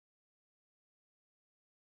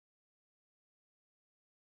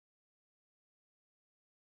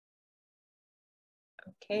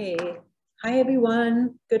Okay, hi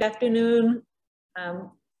everyone, good afternoon.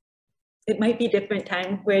 It might be different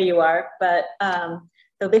time where you are, but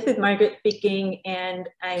so this is Margaret speaking, and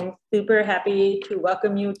I'm super happy to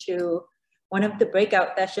welcome you to one of the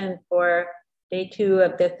breakout sessions for day 2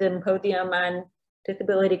 of the Symposium on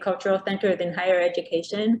Disability Cultural Centers in Higher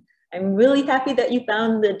Education. I'm really happy that you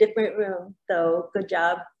found the different room, so good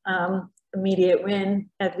job. Immediate win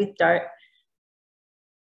as we start.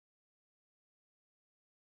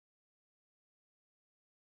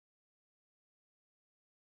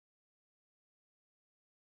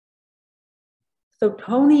 So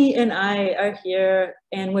Toni and I are here,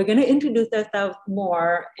 and we're going to introduce ourselves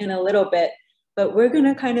more in a little bit, but we're going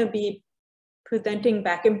to kind of be presenting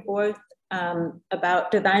back and forth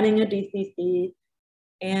about designing a DCC.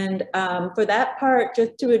 And for that part,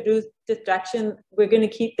 just to reduce distraction, we're going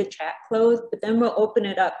to keep the chat closed, but then we'll open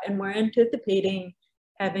it up, and we're anticipating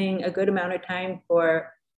having a good amount of time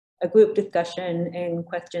for a group discussion and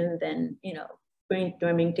questions and, you know,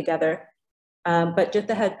 brainstorming together. But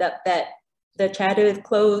just a heads up that the chat is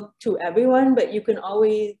closed to everyone, but you can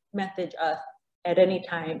always message us at any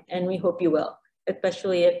time, and we hope you will,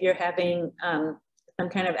 especially if you're having some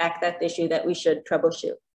kind of access issue that we should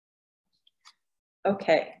troubleshoot.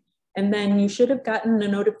 Okay, and then you should have gotten a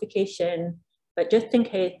notification, but just in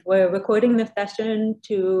case, we're recording the session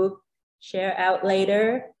to share out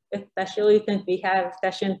later, especially since we have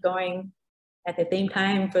sessions going at the same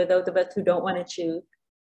time for those of us who don't want to choose.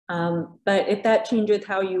 But if that changes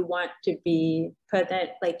how you want to be present,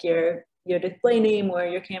 like your display name or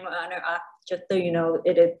your camera on or off, just so you know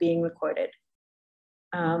it is being recorded.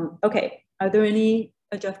 Okay, are there any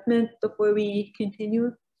adjustments before we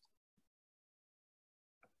continue?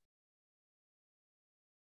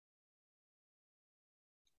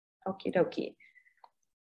 Okie dokie.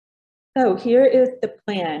 So here is the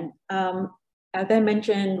plan. As I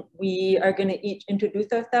mentioned, we are going to each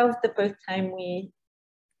introduce ourselves the first time we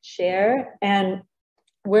share, and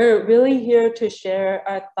we're really here to share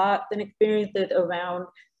our thoughts and experiences around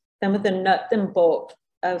some of the nuts and bolts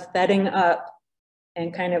of setting up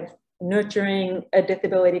and kind of nurturing a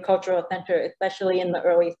disability cultural center, especially in the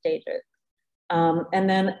early stages. And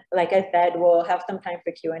then, like I said, we'll have some time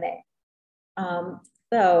for Q&A.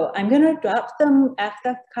 So I'm going to drop some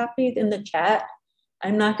access copies in the chat.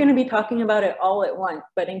 I'm not going to be talking about it all at once,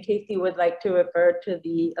 but in case you would like to refer to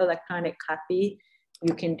the electronic copy,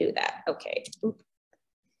 you can do that. Okay.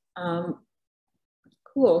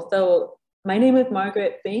 Cool. So my name is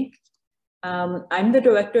Margaret Fink. I'm the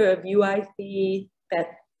director of UIC at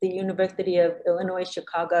the University of Illinois,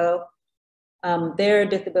 Chicago, their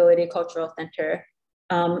Disability Cultural Center.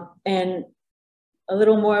 And a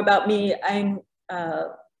little more about me, I'm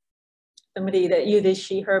somebody that uses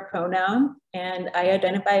she, her pronouns, and I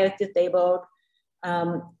identify as disabled.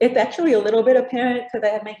 It's actually a little bit apparent because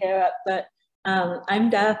I have my hair up, but I'm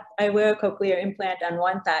deaf. I wear a cochlear implant on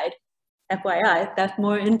one side. FYI, that's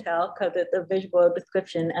more intel because it's a visual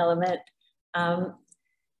description element.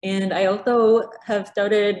 And I also have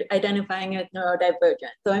started identifying as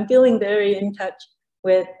neurodivergent. So I'm feeling very in touch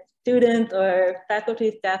with students or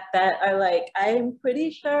faculty staff that are like, I'm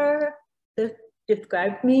pretty sure this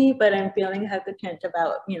describes me, but I'm feeling hesitant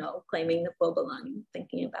about, you know, claiming the full belonging,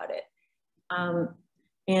 thinking about it.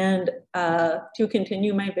 And to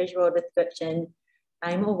continue my visual description,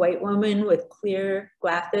 I'm a white woman with clear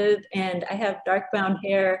glasses, and I have dark brown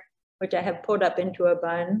hair, which I have pulled up into a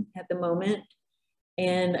bun at the moment.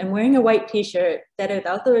 And I'm wearing a white t-shirt that is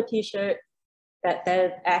also a t-shirt that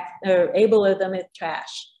says ableism is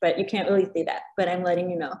trash, but you can't really see that, but I'm letting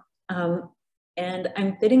you know. And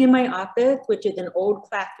I'm sitting in my office, which is an old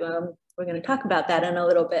classroom. We're going to talk about that in a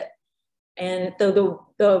little bit. And so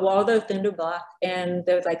the walls are cinder block, and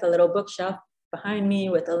there's like a little bookshelf behind me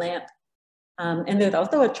with a lamp. And there's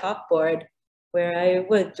also a chalkboard where I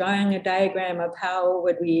was drawing a diagram of how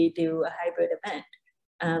would we do a hybrid event.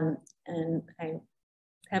 And I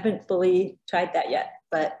haven't fully tried that yet,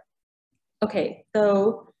 but okay.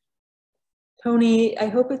 So Toni, I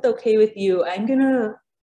hope it's okay with you. I'm gonna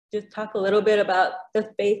just talk a little bit about the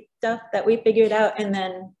space stuff that we figured out and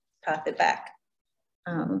then toss it back.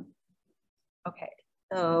 Okay,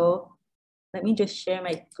 so let me just share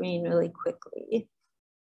my screen really quickly.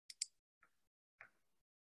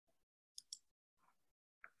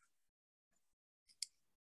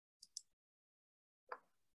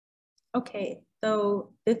 Okay,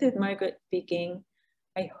 so this is Margaret speaking.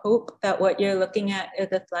 I hope that what you're looking at is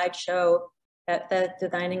a slideshow that says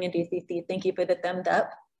designing a DCC. Thank you for the thumbs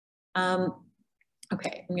up.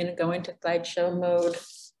 Okay, I'm gonna go into slideshow mode,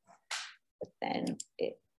 but then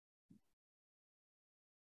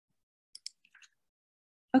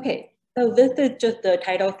Okay, so this is just the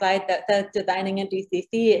title slide that says Designing in DCC.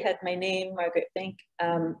 It has my name, Margaret Fink,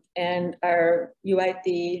 and our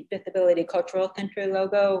UIC Disability Cultural Center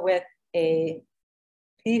logo with a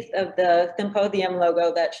piece of the symposium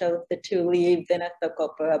logo that shows the two leaves in a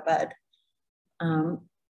circle for a bud.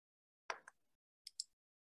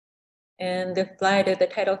 And this slide is the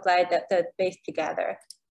title slide that says Space Together.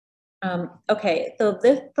 Okay, so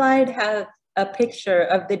this slide has a picture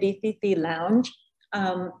of the DCC lounge.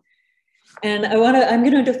 And I'm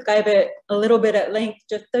gonna describe it a little bit at length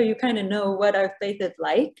just so you kind of know what our space is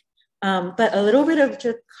like. But a little bit of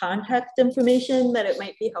just context information that it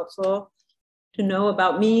might be helpful to know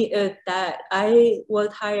about me is that I was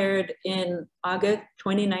hired in August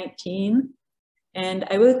 2019, and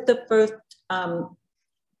I was the first,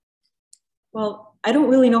 well, I don't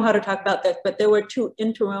really know how to talk about this, but there were two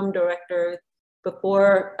interim directors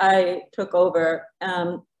before I took over.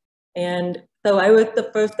 And so I was the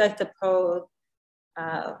first, I suppose,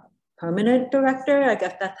 permanent director. I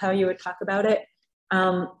guess that's how you would talk about it.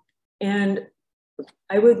 And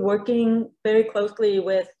I was working very closely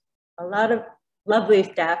with a lot of lovely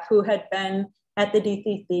staff who had been at the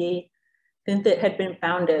DCC since it had been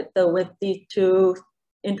founded. So with these two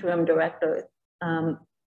interim directors.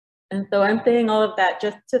 And so I'm saying all of that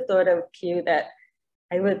just to sort of cue that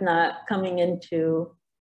I was not coming into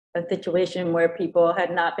a situation where people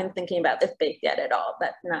had not been thinking about the space yet at all.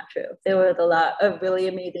 That's not true. There was a lot of really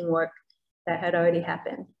amazing work that had already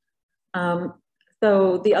happened.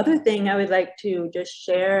 So the other thing I would like to just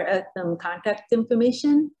share as some context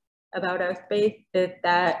information about our space is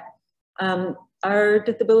that our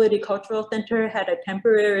Disability Cultural Center had a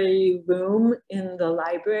temporary room in the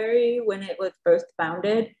library when it was first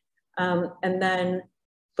founded. And then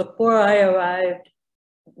before I arrived,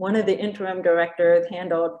 one of the interim directors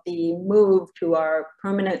handled the move to our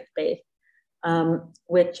permanent space,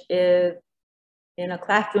 which is in a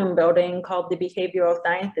classroom building called the Behavioral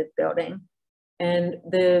Sciences Building. And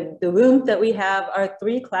the rooms that we have are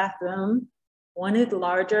 3 classrooms. One is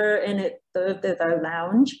larger and it serves as our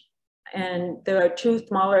lounge. And there are 2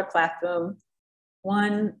 smaller classrooms.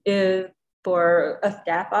 One is for a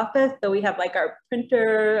staff office. So we have like our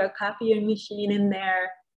printer, a copying machine in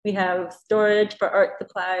there. We have storage for art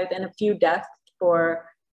supplies and a few desks for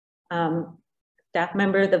staff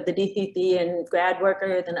members of the DCC and grad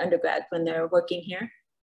workers and undergrads when they're working here.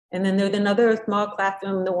 And then there's another small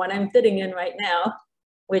classroom, the one I'm sitting in right now,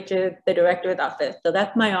 which is the director's office. So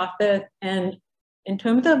that's my office. And in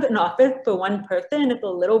terms of an office for one person, it's a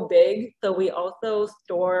little big. So we also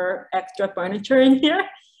store extra furniture in here,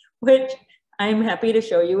 which I'm happy to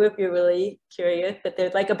show you if you're really curious, but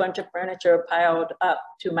there's like a bunch of furniture piled up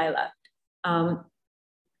to my left.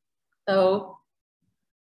 So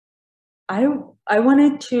I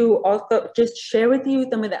wanted to also just share with you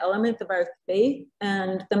some of the elements of our space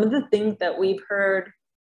and some of the things that we've heard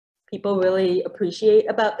people really appreciate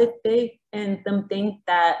about this space and some things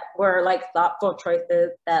that were like thoughtful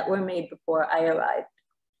choices that were made before I arrived.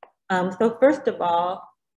 So first of all,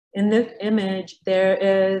 in this image, there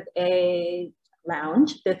is a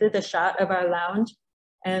lounge. This is a shot of our lounge.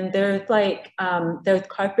 And there's like, there's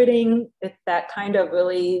carpeting. It's that kind of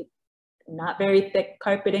really not very thick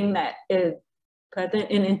carpeting that is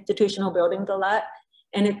present in institutional buildings a lot.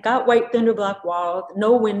 And it's got white cinder block walls,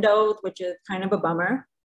 no windows, which is kind of a bummer.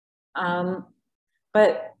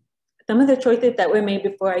 But some of the choices that were made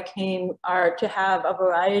before I came are to have a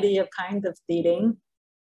variety of kinds of seating.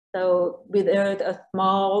 So there's a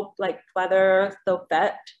small like leather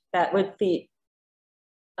soffit that would seat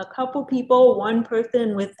a couple people, one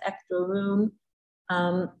person with extra room.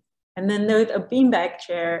 And then there's a beanbag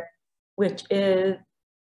chair, which is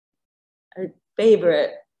a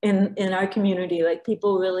favorite in our community. Like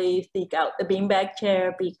people really seek out the beanbag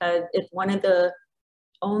chair because it's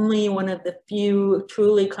only one of the few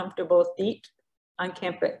truly comfortable seats on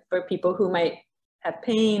campus for people who might have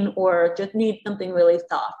pain or just need something really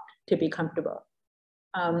soft to be comfortable.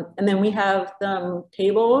 And then we have some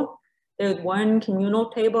tables. There's one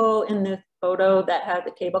communal table in this photo that has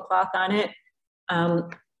a tablecloth on it.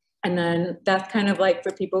 And then that's kind of like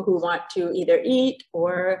for people who want to either eat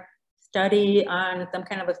or study on some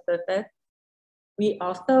kind of a surface. We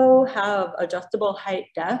also have adjustable height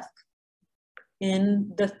desks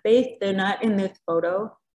in the space. They're not in this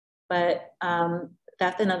photo, but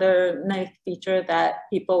that's another nice feature that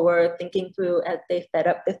people were thinking through as they set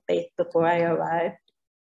up the space before I arrived.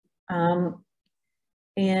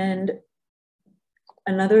 And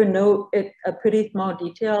another note, it's a pretty small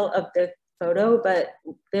detail of this photo, but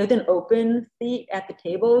there's an open seat at the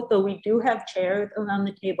table. So we do have chairs around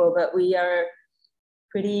the table, but we are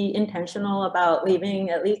pretty intentional about leaving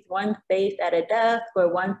at least one space at a desk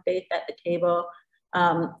or one space at the table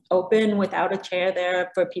open without a chair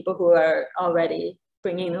there for people who are already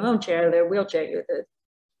bringing their own chair, their wheelchair users,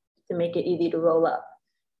 to make it easy to roll up.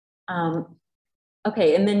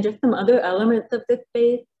 Okay, and then just some other elements of this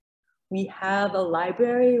space. We have a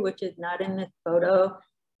library, which is not in this photo,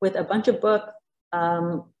 with a bunch of books.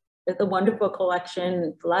 It's a wonderful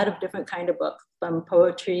collection, a lot of different kinds of books, from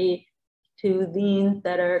poetry to zines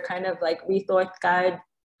that are kind of like resource guides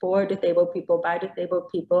for disabled people, by disabled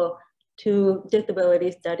people, to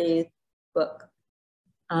disability studies books.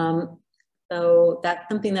 So that's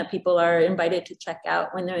something that people are invited to check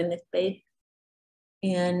out when they're in this space.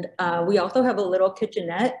 And we also have a little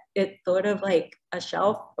kitchenette. It's sort of like a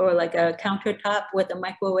shelf or like a countertop with a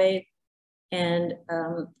microwave and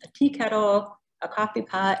a tea kettle, a coffee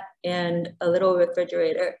pot, and a little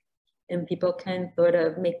refrigerator. And people can sort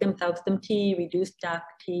of make themselves some tea, reduced stock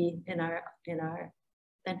tea in our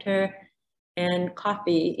center, and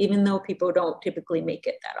coffee, even though people don't typically make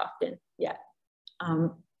it that often yet.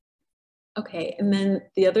 Okay, and then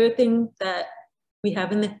the other thing that we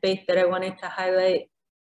have in this space that I wanted to highlight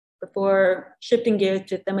before shifting gears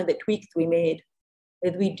to some of the tweaks we made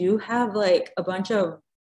is we do have like a bunch of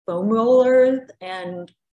foam rollers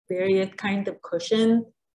and various kinds of cushions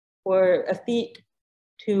for a seat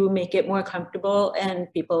to make it more comfortable, and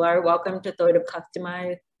people are welcome to sort of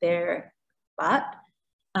customize their spot.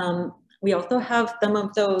 We also have some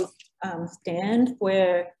of those stands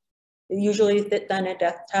where it usually sits on a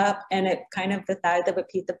desktop and it's kind of the size of a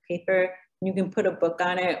piece of paper. You can put a book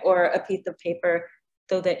on it or a piece of paper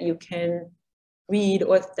so that you can read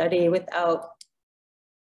or study without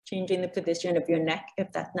changing the position of your neck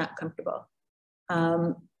if that's not comfortable.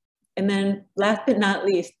 And then last but not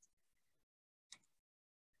least,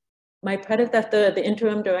 my predecessor, the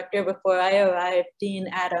interim director before I arrived, Dean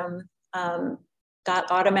Adams,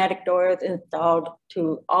 got automatic doors installed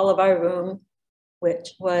to all of our rooms,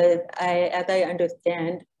 which was, as I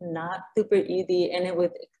understand, not super easy, and it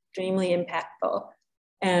was extremely impactful.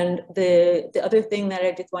 And the other thing that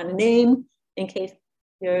I just want to name, in case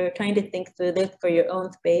you're trying to think through this for your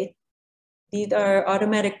own space, these are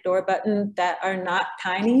automatic door buttons that are not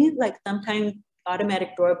tiny. Like sometimes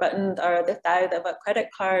automatic door buttons are the size of a credit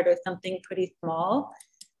card or something pretty small.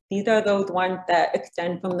 These are those ones that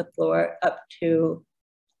extend from the floor up to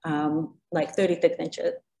like 36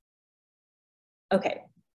 inches. Okay,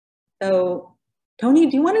 so Toni,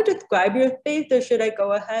 do you want to describe your space, or should I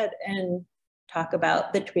go ahead and talk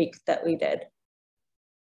about the tweaks that we did?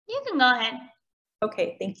 You can go ahead.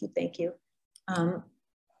 Okay, thank you, thank you.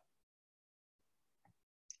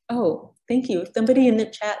 Oh, thank you. Somebody in the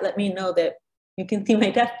chat let me know that you can see my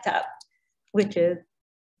desktop, which is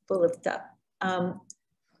full of stuff.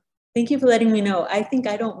 Thank you for letting me know. I think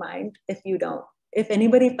I don't mind if you don't. If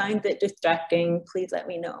anybody finds it distracting, please let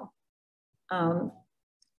me know.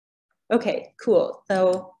 Okay, cool.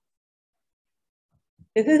 So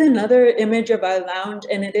this is another image of our lounge,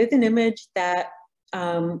 and it is an image that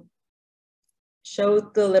shows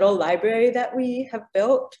the little library that we have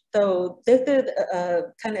built. So this is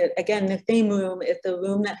kind of, again, the same room. It's a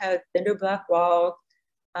room that has cinder block walls.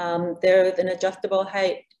 There's an adjustable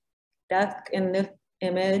height desk in this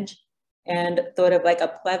image, and sort of like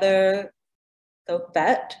a pleather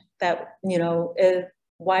soffit that, you know, is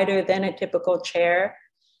wider than a typical chair.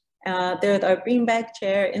 There's our beanbag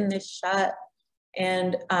chair in this shot,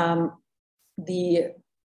 and the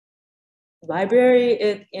library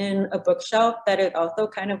is in a bookshelf that is also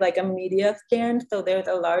kind of like a media stand. So there's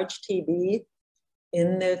a large TV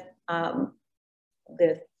in this,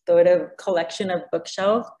 this sort of collection of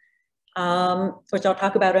bookshelves, which I'll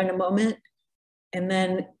talk about in a moment. And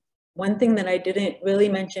then one thing that I didn't really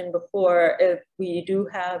mention before is we do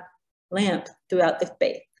have lamps throughout the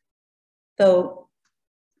space. So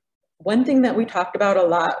one thing that we talked about a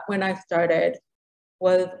lot when I started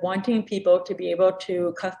was wanting people to be able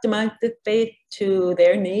to customize the space to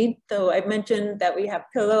their needs. So I mentioned that we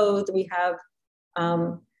have pillows, we have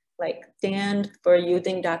like stands for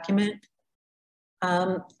using documents.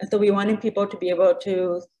 So we wanted people to be able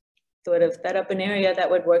to sort of set up an area that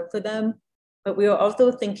would work for them. But we were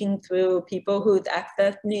also thinking through people whose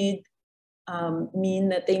access needs mean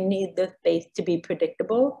that they need the space to be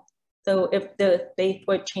predictable. So if the space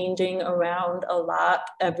were changing around a lot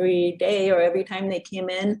every day or every time they came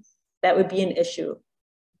in, that would be an issue.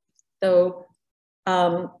 So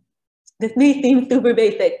this may seem super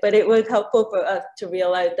basic, but it was helpful for us to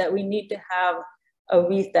realize that we need to have a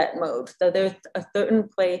reset mode. So there's a certain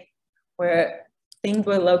place where things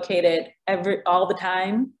were located all the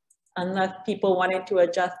time, unless people wanted to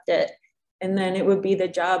adjust it. And then it would be the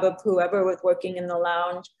job of whoever was working in the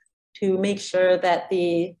lounge to make sure that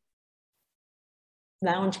the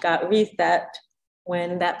lounge got reset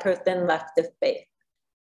when that person left the space.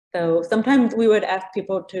 So sometimes we would ask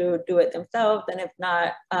people to do it themselves, and if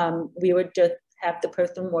not, we would just have the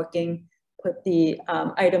person working put the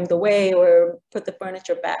items away or put the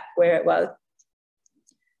furniture back where it was.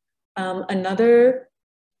 Another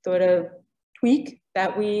sort of tweak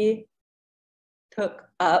that we took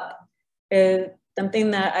up is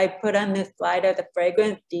something that I put on this slide as a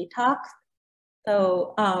fragrance detox.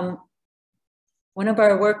 So one of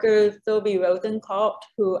our workers, Sylvie Rosenkalt,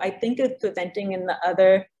 who I think is presenting in the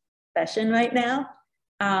other session right now,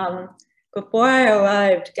 before I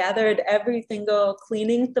arrived, gathered every single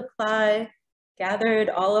cleaning supply, gathered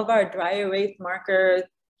all of our dry erase markers,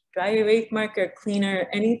 dry erase marker cleaner,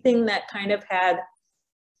 anything that kind of had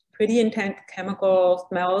pretty intense chemical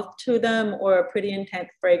smells to them or a pretty intense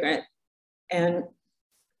fragrance. And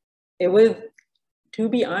it was, to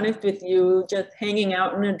be honest with you, just hanging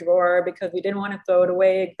out in a drawer because we didn't want to throw it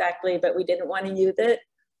away exactly, but we didn't want to use it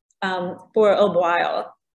for a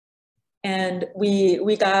while. And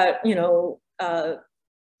we got, you know,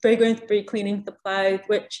 fragrance-free cleaning supplies,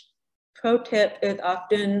 which, pro tip, is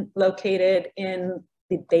often located in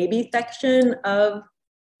the baby section of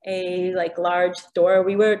a large store.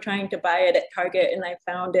 We were trying to buy it at Target and I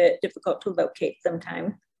found it difficult to locate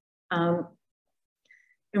sometimes. And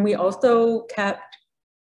we also kept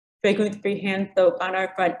fragrance-free hand soap on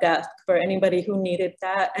our front desk for anybody who needed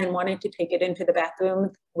that and wanted to take it into the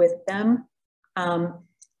bathrooms with them.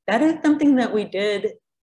 That is something that we did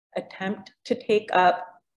attempt to take up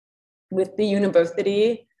with the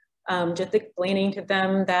university, just explaining to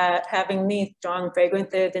them that having these strong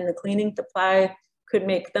fragrances in the cleaning supply could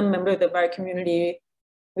make some members of our community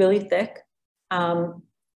really sick.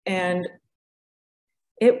 And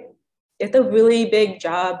it's a really big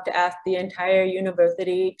job to ask the entire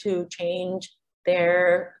university to change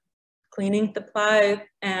their cleaning supplies.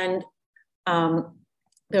 And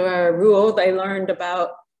there are rules I learned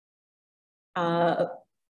about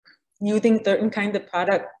using certain kinds of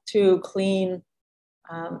products to clean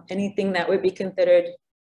anything that would be considered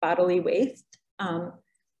bodily waste.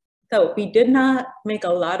 So we did not make a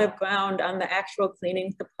lot of ground on the actual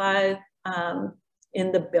cleaning supplies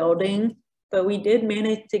in the building, but we did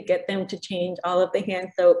manage to get them to change all of the hand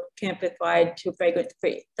soap campus-wide to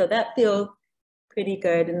fragrance-free. So that feels pretty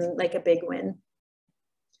good and like a big win.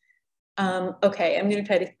 Okay, I'm gonna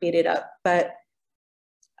try to speed it up, but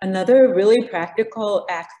another really practical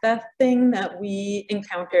access thing that we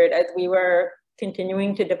encountered as we were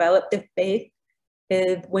continuing to develop this space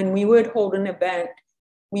is when we would hold an event,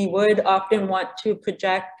 we would often want to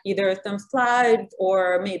project either some slides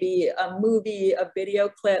or maybe a movie, a video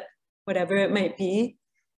clip, whatever it might be.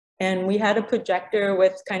 And we had a projector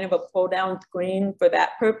with kind of a pull down screen for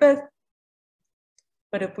that purpose.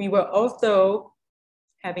 But if we were also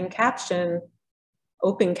having captions,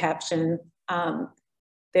 open captions,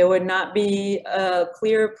 there would not be a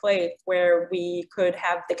clear place where we could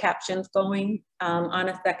have the captions going on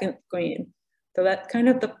a second screen. So that's kind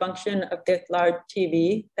of the function of this large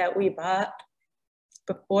TV that we bought.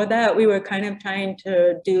 Before that, we were kind of trying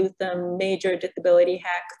to do some major disability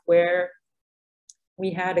hacks where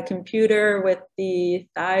we had a computer with the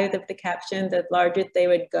size of the captions as large as they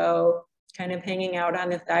would go, kind of hanging out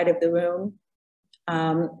on the side of the room.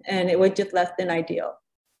 And it was just less than ideal.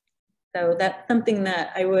 So that's something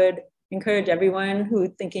that I would encourage everyone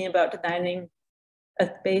who's thinking about designing a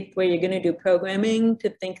space where you're going to do programming to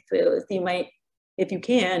think through. You might, if you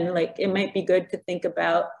can, it might be good to think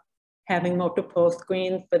about having multiple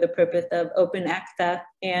screens for the purpose of open access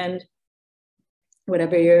and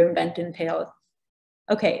whatever your event entails.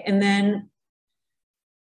 Okay, and then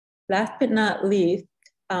last but not least,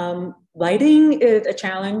 lighting is a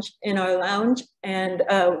challenge in our lounge, and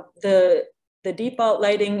the default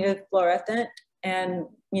lighting is fluorescent, and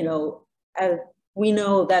as we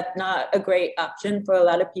know, that's not a great option for a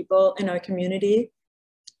lot of people in our community.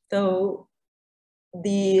 So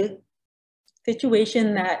the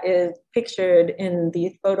situation that is pictured in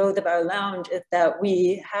these photos of our lounge is that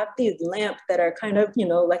we have these lamps that are kind of,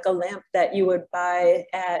 like a lamp that you would buy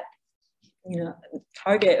at,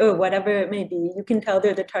 Target or whatever it may be. You can tell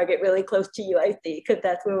there's a Target really close to you, I see, because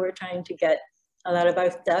that's where we're trying to get a lot of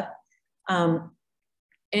our stuff.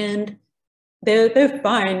 And they're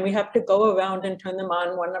fine. We have to go around and turn them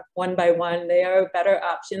on one by one. They are a better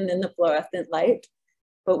option than the fluorescent light.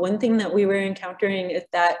 But one thing that we were encountering is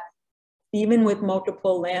that even with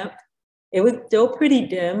multiple lamps, it was still pretty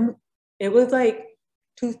dim. It was like,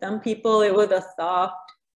 to some people, it was a soft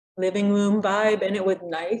living room vibe, and it was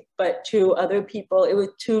nice, but to other people, it was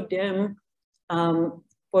too dim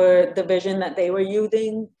for the vision that they were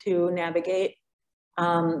using to navigate.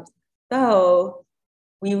 So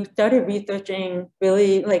we started researching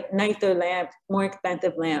really like nicer lamps, more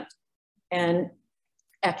expensive lamps, and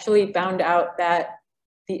actually found out that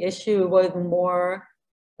the issue was more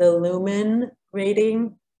the lumen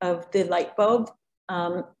rating of the light bulb.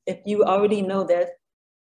 If you already know this,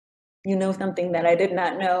 you know something that I did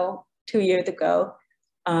not know 2 years ago.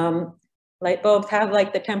 Light bulbs have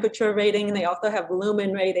like the temperature rating, and they also have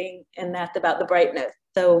lumen rating, and that's about the brightness.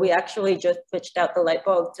 So we actually just switched out the light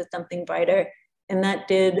bulb to something brighter, and that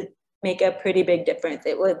did make a pretty big difference.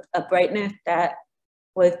 It was a brightness that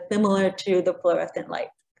was similar to the fluorescent light.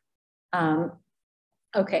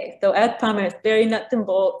 Okay, so as promised, very nuts and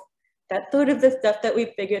bolts. That's sort of the stuff that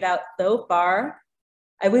we've figured out so far.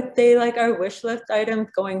 I would say like our wish list items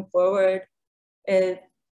going forward is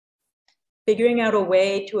figuring out a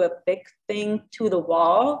way to affix things to the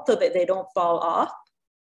wall so that they don't fall off.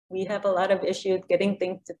 We have a lot of issues getting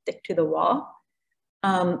things to stick to the wall.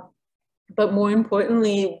 But more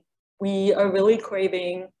importantly, we are really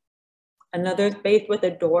craving another space with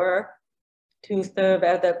a door to serve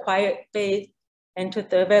as a quiet space and to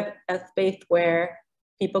serve as a space where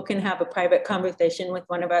people can have a private conversation with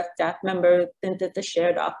one of our staff members, since it's a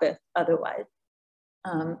shared office otherwise.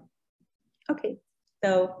 Okay,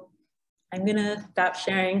 so I'm gonna stop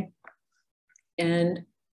sharing, and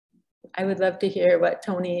I would love to hear what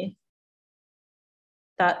Toni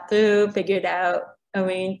thought through, figured out,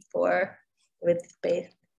 arranged for with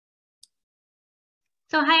space.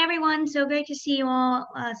 So hi everyone, so great to see you all,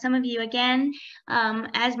 some of you again.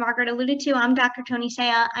 As Margaret alluded to, I'm Dr. Toni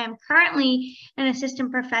Saia. I am currently an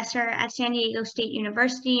assistant professor at San Diego State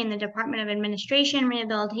University in the Department of Administration,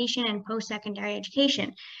 Rehabilitation, and Post-Secondary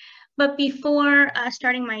Education. But before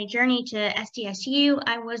starting my journey to SDSU,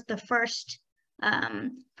 I was the first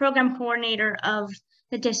program coordinator of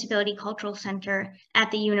the Disability Cultural Center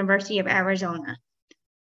at the University of Arizona.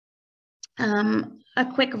 A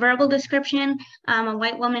quick verbal description. I'm a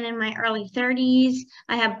white woman in my early 30s.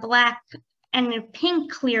 I have black and pink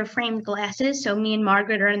clear framed glasses. So me and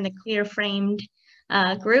Margaret are in the clear framed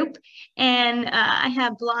group. And I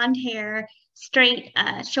have blonde hair, straight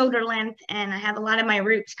shoulder length, and I have a lot of my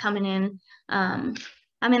roots coming in. I'm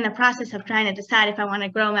in the process of trying to decide if I want to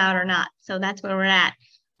grow them out or not. So that's where we're at.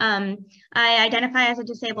 I identify as a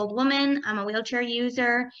disabled woman. I'm a wheelchair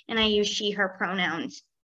user, and I use she, her pronouns.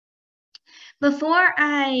 Before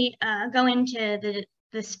I go into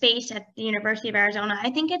the space at the University of Arizona,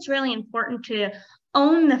 I think it's really important to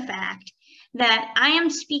own the fact that I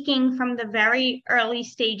am speaking from the very early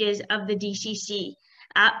stages of the DCC.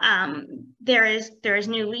 There is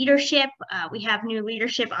new leadership. We have new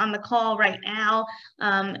leadership on the call right now.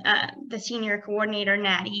 The senior coordinator,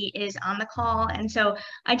 Natty, is on the call. And so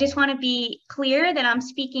I just want to be clear that I'm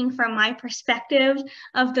speaking from my perspective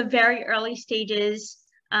of the very early stages.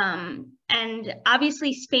 And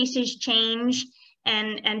obviously spaces change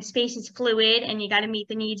and space is fluid, and you got to meet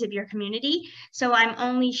the needs of your community. So I'm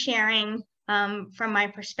only sharing from my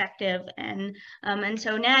perspective. And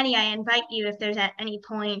so Natty, I invite you, if there's at any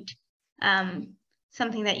point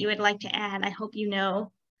something that you would like to add. I hope you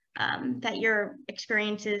know that your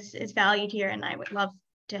experience is valued here, and I would love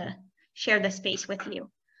to share the space with you.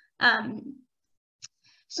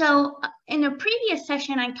 So in a previous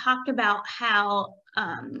session, I talked about how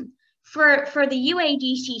for the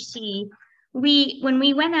UADCC, when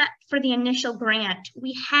we went out for the initial grant,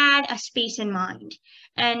 we had a space in mind,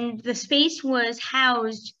 and the space was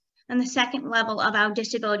housed on the second level of our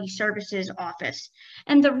disability services office.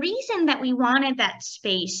 And the reason that we wanted that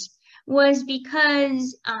space was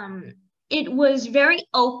because it was very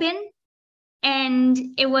open, and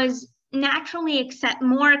it was naturally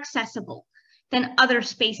more accessible than other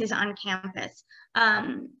spaces on campus.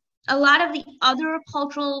 A lot of the other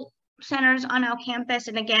cultural centers on our campus,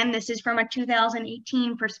 and again, this is from a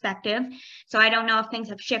 2018 perspective, so I don't know if things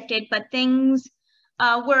have shifted, but things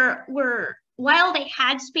were while they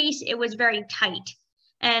had space, it was very tight.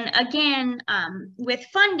 And again, with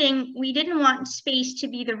funding, we didn't want space to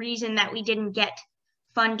be the reason that we didn't get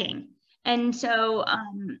funding. And so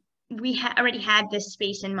we already had this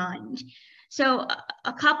space in mind. So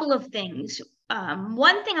a couple of things.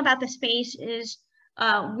 One thing about the space is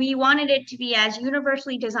we wanted it to be as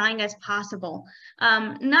universally designed as possible,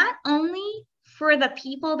 not only for the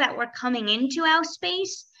people that were coming into our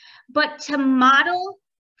space, but to model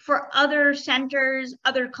for other centers,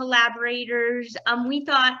 other collaborators. We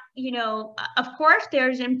thought, of course,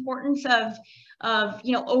 there's importance of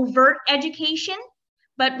overt education,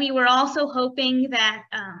 but we were also hoping that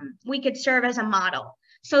we could serve as a model.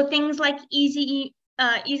 So things like easily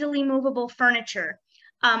movable furniture,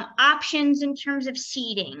 options in terms of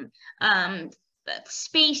seating,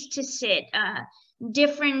 space to sit,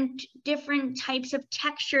 different types of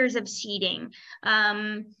textures of seating,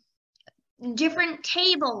 different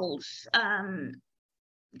tables,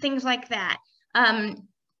 things like that.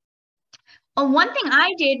 One thing I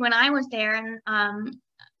did when I was there, and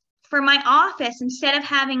for my office, instead of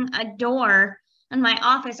having a door in my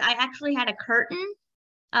office, I actually had a curtain,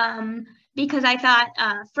 because I thought,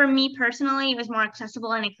 for me personally, it was more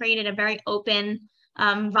accessible and it created a very open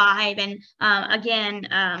vibe. And again,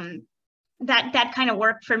 that kind of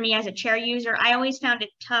worked for me as a chair user. I always found it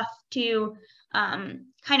tough to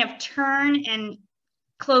kind of turn and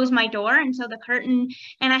close my door, and so the curtain,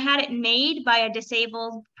 and I had it made by a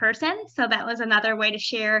disabled person, so that was another way to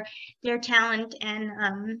share their talent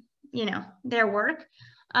and you know, their work.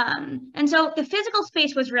 And so the physical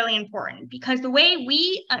space was really important, because the way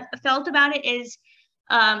we felt about it is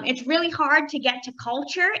it's really hard to get to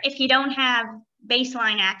culture if you don't have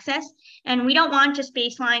baseline access, and we don't want just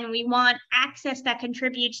baseline, we want access that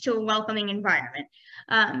contributes to a welcoming environment.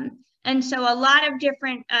 And so a lot of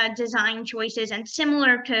different design choices, and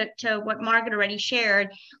similar to what Margaret already shared,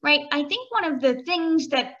 right? I think one of the things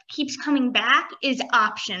that keeps coming back is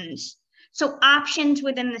options. So options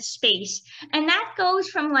within the space. And that goes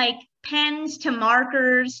from like pens to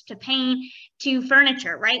markers to paint to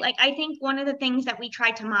furniture, right? Like I think one of the things that we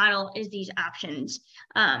try to model is these options.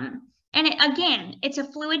 And again, it's a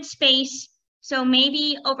fluid space. So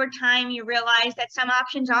maybe over time you realize that some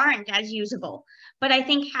options aren't as usable. But I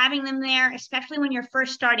think having them there, especially when you're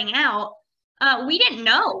first starting out, we didn't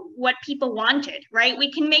know what people wanted, right? We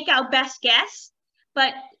can make our best guess.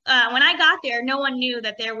 But when I got there, no one knew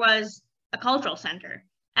that there was a cultural center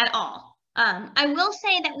at all. I will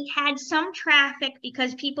say that we had some traffic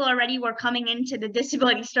because people already were coming into the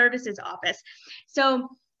disability services office. So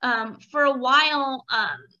for a while,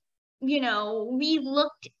 you know, we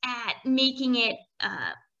looked at making it,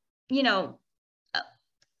 you know,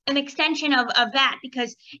 an extension of that,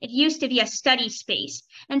 because it used to be a study space.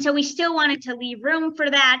 And so we still wanted to leave room for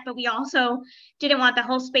that, but we also didn't want the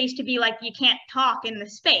whole space to be like, you can't talk in the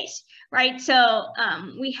space, right? So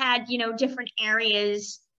we had, you know, different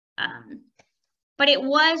areas, but it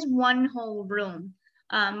was one whole room.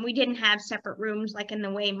 We didn't have separate rooms like in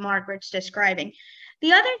the way Margaret's describing.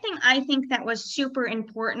 The other thing I think that was super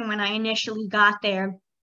important when I initially got there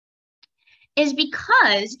is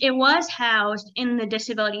because it was housed in the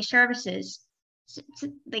disability services,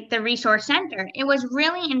 like the resource center, it was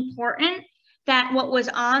really important that what was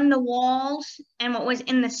on the walls and what was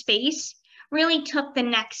in the space really took the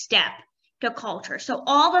next step to culture. So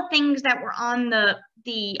all the things that were on the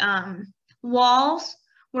walls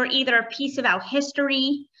were either a piece of our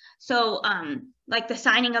history, so like the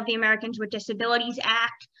signing of the Americans with Disabilities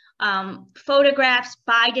Act, photographs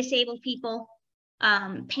by disabled people,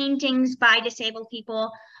 paintings by disabled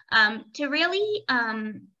people, to really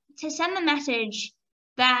to send the message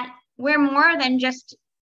that we're more than just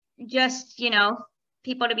you know,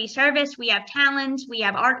 people to be serviced. We have talents, we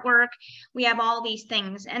have artwork, we have all these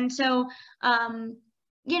things. And so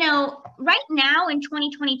you know, right now in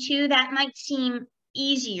 2022 that might seem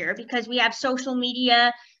easier because we have social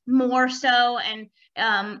media more so, and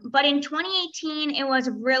but in 2018 it was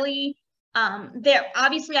really there.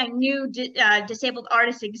 Obviously I knew disabled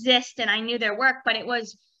artists exist and I knew their work, but it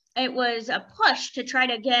was a push to try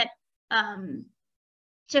to get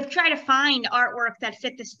to find artwork that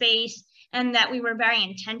fit the space and that we were very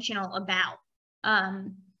intentional about.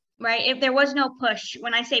 Right, if there was no push,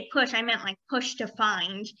 when I say push, I meant like push to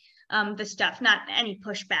find the stuff, not any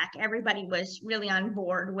pushback. Everybody was really on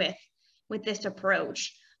board with this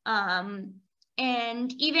approach.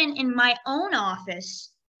 And even in my own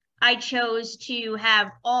office, I chose to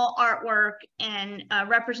have all artwork and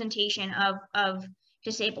representation of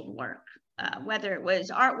disabled work, whether it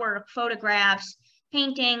was artwork, photographs,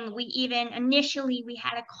 painting. We even initially we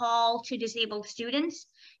had a call to disabled students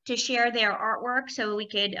to share their artwork, so we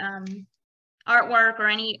could artwork or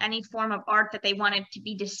any form of art that they wanted to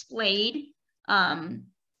be displayed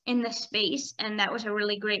in the space, and that was a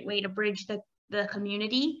really great way to bridge the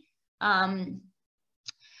community.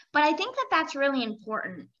 But I think that that's really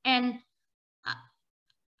important, and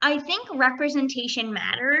I think representation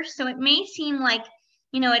matters. So it may seem like,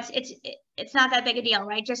 you know, it's not that big a deal,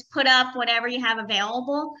 right? Just put up whatever you have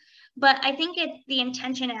available. But I think it's the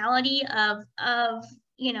intentionality of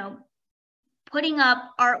you know, putting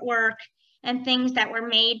up artwork and things that were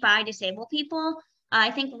made by disabled people,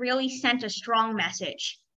 I think really sent a strong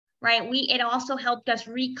message. right? It also helped us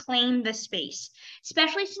reclaim the space,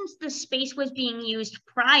 especially since the space was being used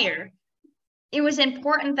prior. It was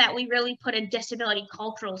important that we really put a disability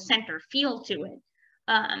cultural center feel to it.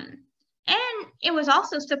 And it was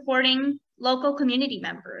also supporting local community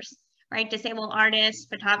members, right? Disabled artists,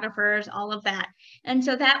 photographers, all of that. And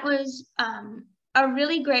so that was a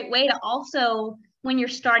really great way to also, when you're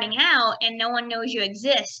starting out and no one knows you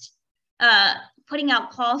exist, putting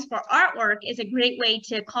out calls for artwork is a great way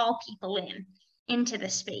to call people into the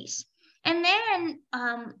space. And then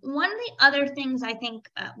one of the other things I think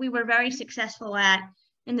we were very successful at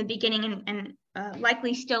in the beginning and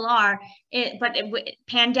likely still are, but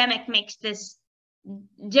pandemic makes this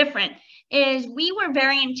different, is we were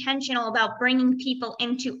very intentional about bringing people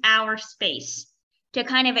into our space to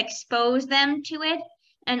kind of expose them to it.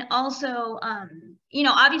 And also,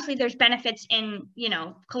 obviously there's benefits in,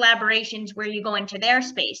 collaborations where you go into their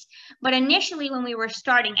space. But initially when we were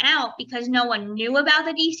starting out, because no one knew about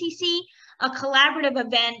the DCC, a collaborative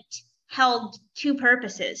event held two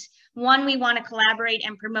purposes. One, we want to collaborate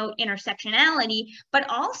and promote intersectionality, but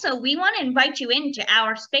also we want to invite you into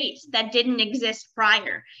our space that didn't exist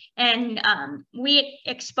prior. And we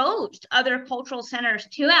exposed other cultural centers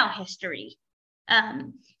to our history.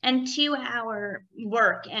 And to our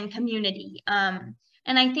work and community. And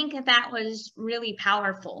I think that was really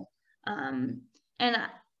powerful. And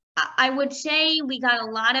I would say we got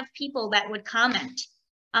a lot of people that would comment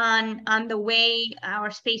on the way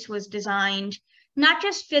our space was designed, not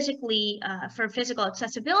just physically for physical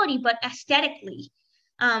accessibility, but aesthetically.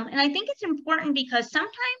 And I think it's important because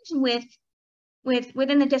sometimes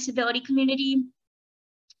within the disability community,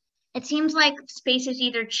 it seems like spaces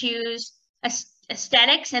either choose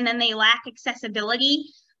aesthetics and then they lack accessibility,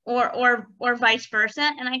 or vice versa.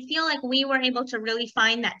 And I feel like we were able to really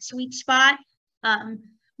find that sweet spot.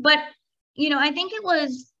 But I think it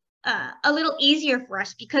was a little easier for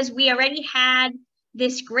us because we already had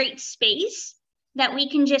this great space that we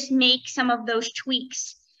can just make some of those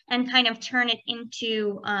tweaks and kind of turn it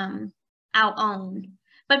into our own.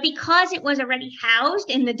 But because it was already housed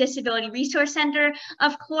in the Disability Resource Center,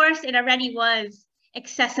 of course, it already was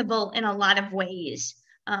accessible in a lot of ways.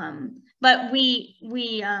 But we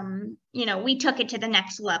took it to the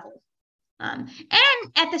next level. And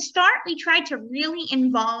at the start, we tried to really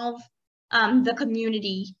involve the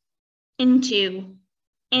community into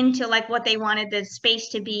like what they wanted the space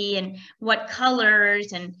to be and what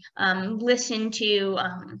colors, and listen to,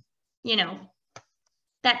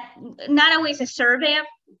 that not always a survey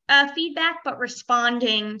of feedback, but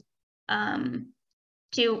responding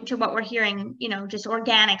to what we're hearing, just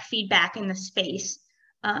organic feedback in the space.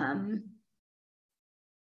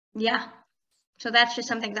 Yeah, so that's just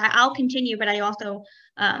something that I'll continue, but I also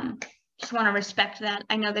just want to respect that.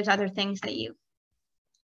 I know there's other things that you.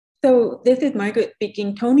 So this is Margaret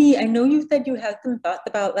speaking. Toni, I know you said you had some thoughts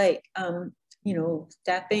about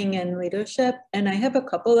staffing and leadership, and I have a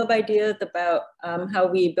couple of ideas about how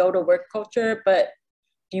we build a work culture, but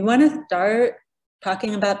do you want to start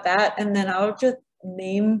talking about that? And then I'll just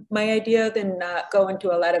name my ideas and not go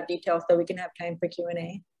into a lot of detail so we can have time for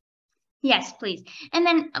Q&A. Yes, please. And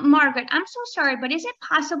then Margaret, I'm so sorry, but is it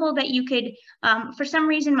possible that you could, for some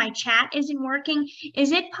reason my chat isn't working,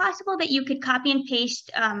 is it possible that you could copy and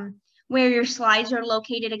paste where your slides are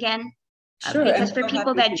located again? Sure. Because for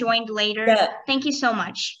people that joined later, yeah. Thank you so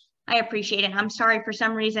much. I appreciate it. I'm sorry, for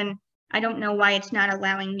some reason, I don't know why it's not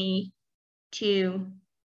allowing me to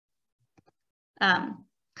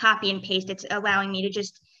copy and paste. It's allowing me to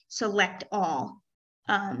just select all.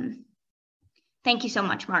 Thank you so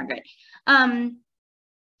much, Margaret.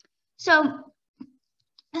 So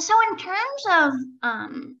in terms of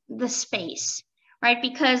the space, right?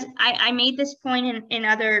 Because I made this point in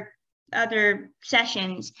other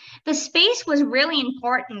sessions, the space was really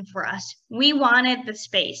important for us. We wanted the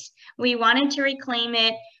space. We wanted to reclaim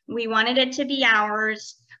it. We wanted it to be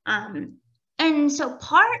ours. And so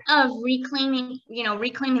part of reclaiming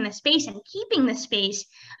the space and keeping the space,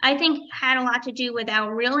 I think had a lot to do with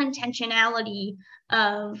our real intentionality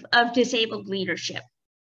of disabled leadership,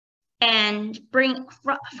 and bring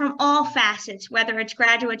from all facets, whether it's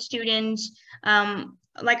graduate students.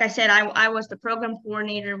 Like I said, I was the program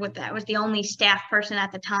coordinator with that. I was the only staff person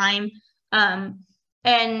at the time.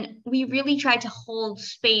 And we really tried to hold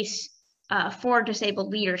space for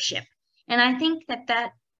disabled leadership. And I think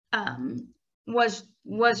that was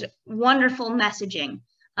wonderful messaging,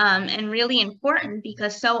 and really important,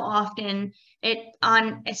 because so often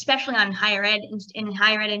especially in higher ed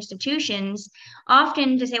institutions,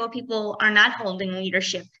 often disabled people are not holding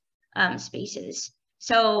leadership spaces.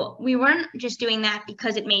 So we weren't just doing that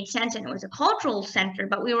because it made sense and it was a cultural center,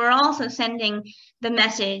 but we were also sending the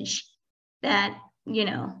message that, you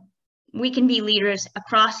know, we can be leaders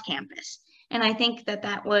across campus. And I think that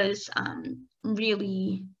that was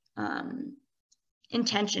really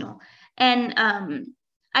intentional. And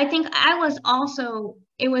I think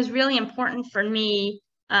it was really important for me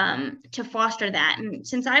to foster that. And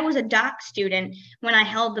since I was a doc student, when I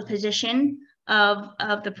held the position of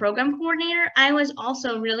the program coordinator, I was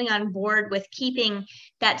also really on board with keeping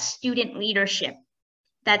that student leadership,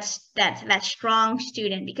 that strong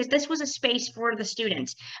student, because this was a space for the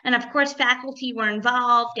students. And of course, faculty were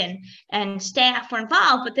involved and staff were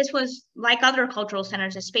involved, but this was, like other cultural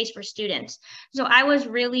centers, a space for students. So I was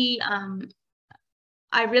really,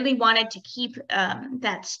 I really wanted to keep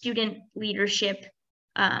that student leadership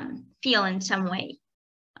feel in some way.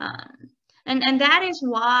 And that is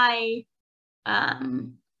why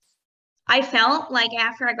I felt like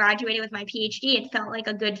after I graduated with my PhD, it felt like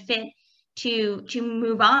a good fit to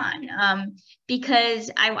move on,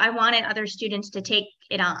 because I wanted other students to take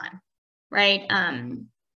it on, right?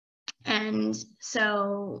 And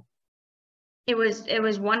so it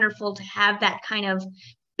was wonderful to have that kind of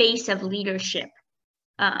base of leadership,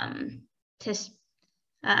 to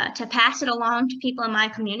pass it along to people in my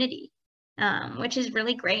community, which is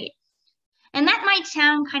really great. And that might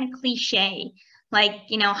sound kind of cliche, like,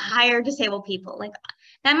 you know, hire disabled people. Like,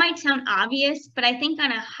 that might sound obvious, but I think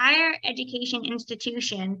on a higher education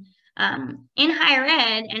institution, in higher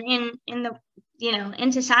ed and in the, you know,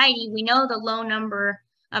 in society, we know the low number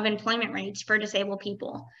of employment rates for disabled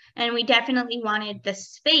people. And we definitely wanted the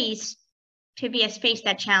space to be a space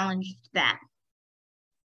that challenged that.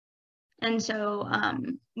 And so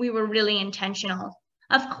we were really intentional.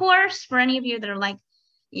 Of course, for any of you that are like,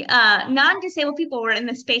 non-disabled people were in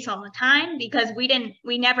the space all the time, because we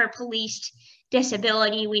never policed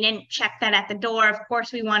disability. We didn't check that at the door. Of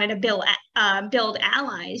course, we wanted to build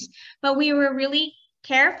allies, but we were really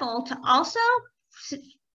careful to also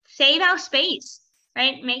save our space,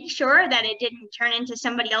 right? Make sure that it didn't turn into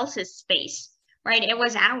somebody else's space, right? It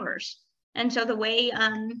was ours. And so the way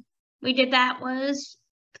we did that was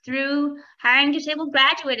through hiring disabled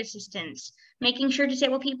graduate assistants, making sure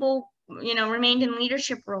disabled people, you know, remained in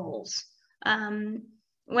leadership roles.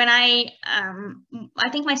 When I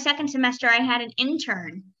think my second semester, I had an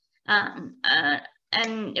intern,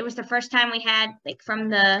 and it was the first time we had, like, from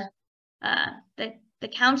the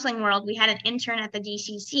counseling world, we had an intern at the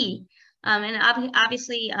DCC. And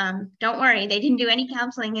obviously, don't worry, they didn't do any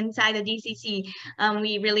counseling inside the DCC.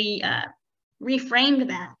 We really reframed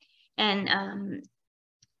that. And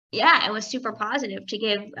yeah, it was super positive to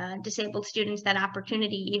give disabled students that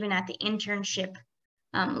opportunity, even at the internship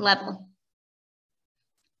level.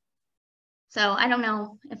 So I don't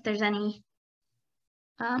know if there's any,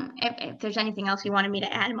 if there's anything else you wanted me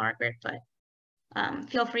to add, Margaret, but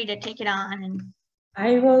feel free to take it on. And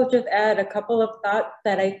I will just add a couple of thoughts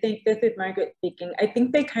that I think, this is Margaret speaking, I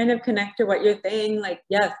think they kind of connect to what you're saying. Like,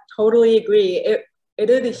 yes, totally agree. It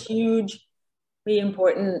is a hugely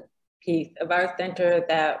important piece of our center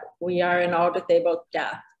that we are an all disabled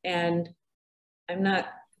staff. And I'm not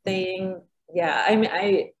saying, yeah, I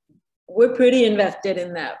mean, we're pretty invested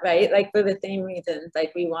in that, right? Like, for the same reasons,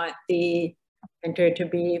 like, we want the center to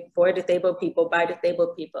be for disabled people, by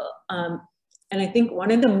disabled people. And I think one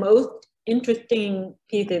of the most interesting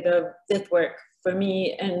pieces of this work for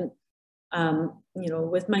me, and you know,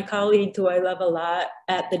 with my colleagues who I love a lot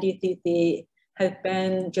at the DCC, has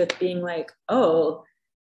been just being like, oh,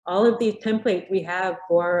 all of these templates we have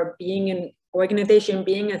for being an organization,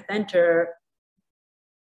 being a center,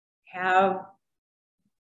 have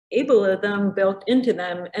ableism built into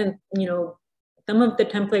them. And, you know, some of the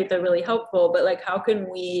templates are really helpful, but like, how can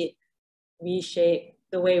we reshape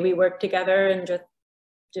the way we work together, and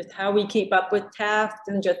just how we keep up with tasks,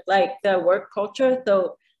 and just like the work culture.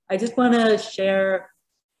 So I just want to share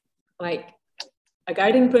like a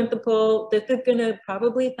guiding principle. This is going to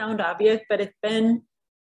probably sound obvious, but it's been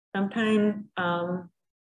sometimes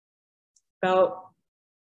felt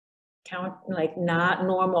like not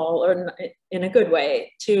normal, or in a good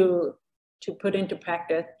way, to put into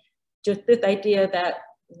practice. Just this idea that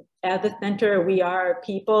as a center, we are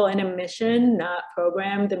people and a mission, not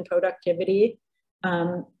programs and productivity.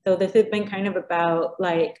 So this has been kind of about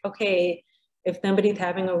like, okay, if somebody's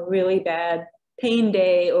having a really bad pain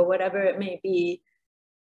day or whatever it may be,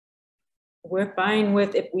 we're fine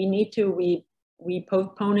with, if we need to, we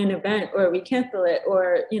postpone an event, or we cancel it,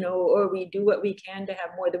 or, you know, or we do what we can to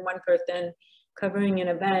have more than one person covering an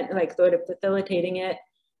event, like sort of facilitating it.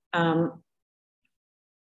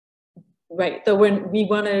 Right, so when we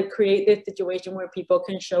want to create this situation where people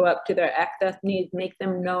can show up to their access needs, make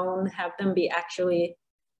them known, have them be actually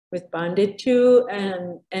responded to,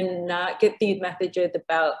 and not get these messages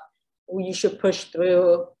about, well, you should push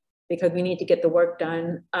through because we need to get the work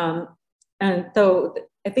done. And so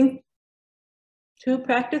I think two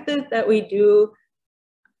practices that we do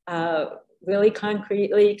really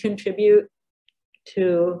concretely contribute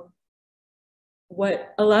to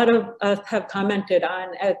what a lot of us have commented on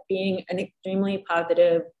as being an extremely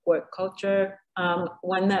positive work culture,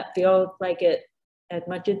 one that feels like it, as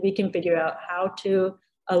much as we can figure out how to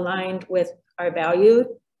align with our values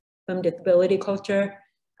from disability culture.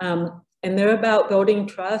 And they're about building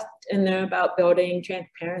trust, and they're about building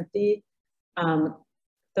transparency.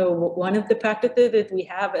 So one of the practices is we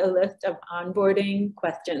have a list of onboarding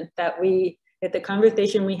questions that it's a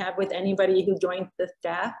conversation we have with anybody who joins the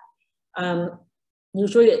staff.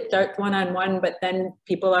 Usually it starts one-on-one, but then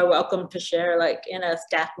people are welcome to share like in a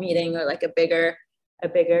staff meeting or like a bigger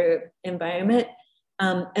environment.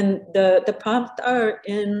 And the prompts are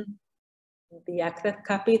in the access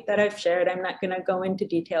copies that I've shared. I'm not gonna go into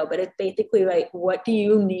detail, but it's basically like, what do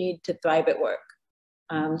you need to thrive at work?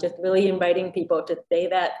 Just really inviting people to say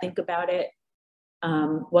that, think about it.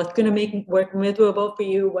 What's gonna make work miserable for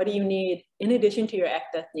you? What do you need in addition to your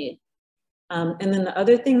access needs? And then the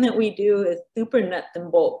other thing that we do is super nuts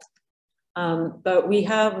and bolts. But we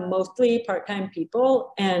have mostly part-time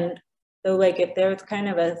people. And so like if there's kind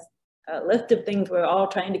of a list of things we're all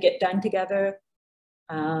trying to get done together,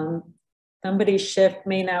 somebody's shift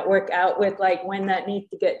may not work out with like when that needs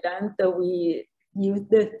to get done. So we use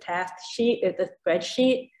this task sheet. It's a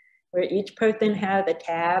spreadsheet where each person has a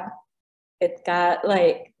tab. It's got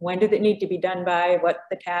like, when does it need to be done by, what's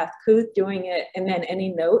the task, who's doing it, and then any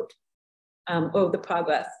note of the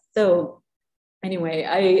progress. So anyway,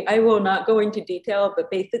 I will not go into detail,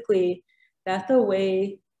 but basically that's a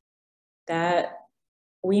way that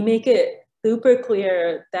we make it super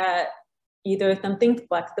clear that either something's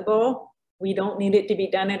flexible, we don't need it to be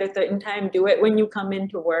done at a certain time, do it when you come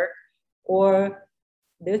into work, or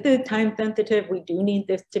this is time sensitive, we do need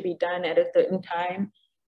this to be done at a certain time.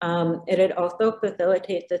 It also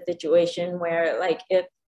facilitates a situation where like if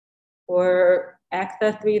for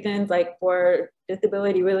access reasons, like for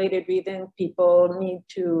disability related reasons, people need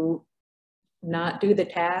to not do the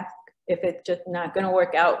task. If it's just not gonna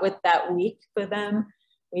work out with that week for them,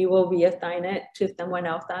 we will reassign it to someone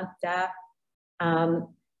else on staff.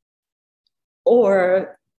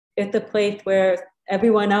 Or it's a place where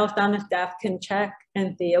everyone else on the staff can check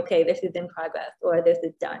and see, okay, this is in progress or this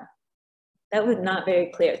is done. That was not very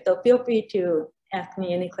clear. So feel free to ask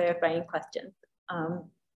me any clarifying questions.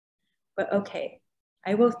 But okay,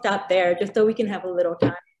 I will stop there just so we can have a little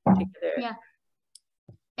time together. Yeah.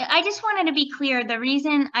 I just wanted to be clear. The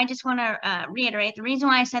reason I just want to reiterate, the reason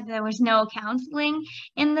why I said there was no counseling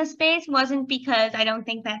in the space wasn't because I don't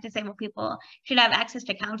think that disabled people should have access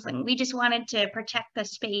to counseling. We just wanted to protect the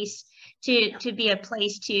space to be a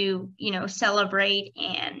place to, you know, celebrate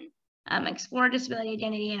and explore disability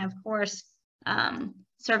identity. And of course,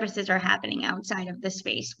 services are happening outside of the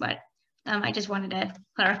space, but I just wanted to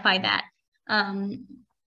clarify that.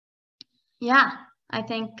 Yeah, I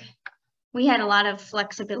think we had a lot of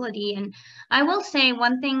flexibility. And I will say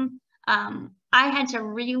one thing I had to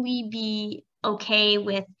really be okay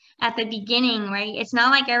with at the beginning, right? It's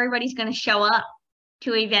not like everybody's going to show up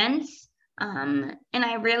to events. And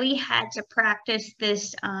I really had to practice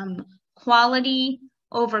this quality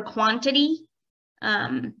over quantity.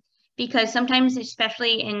 Because sometimes,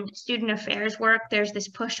 especially in student affairs work, there's this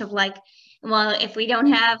push of like, well, if we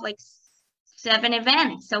don't have like 7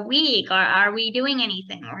 events a week, or are we doing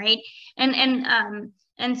anything, right?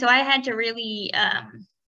 And so I had to really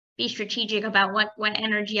be strategic about what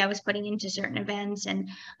energy I was putting into certain events, and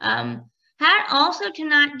had also to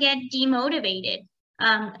not get demotivated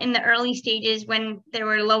in the early stages when there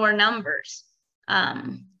were lower numbers,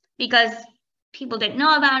 because people didn't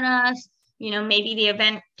know about us. You know, maybe the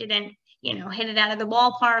event didn't, you know, hit it out of the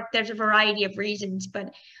ballpark. There's a variety of reasons,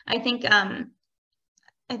 but I think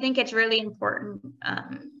it's really important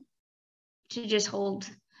to just hold,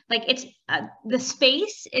 like, it's the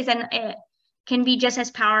space is can be just as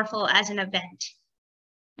powerful as an event,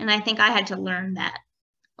 and I think I had to learn that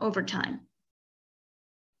over time.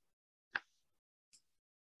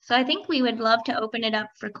 So I think we would love to open it up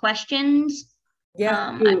for questions.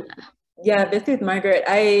 Yeah. Yeah, this is Margaret.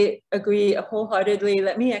 I agree wholeheartedly.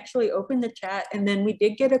 Let me actually open the chat, and then we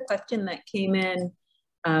did get a question that came in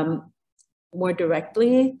more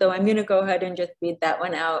directly. So I'm going to go ahead and just read that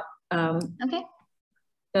one out. Okay.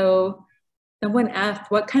 So someone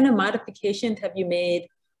asked, what kind of modifications have you made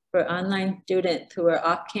for online students who are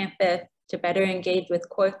off campus to better engage with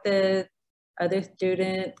courses, other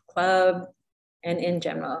students, clubs, and in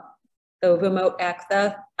general. So remote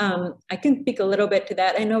access, I can speak a little bit to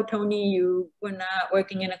that. I know, Toni, you were not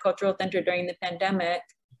working in a cultural center during the pandemic.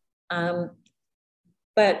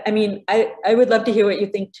 But I mean, I would love to hear what you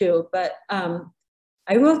think too, but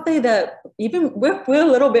I will say that even we're a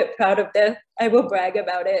little bit proud of this. I will brag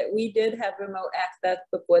about it. We did have remote access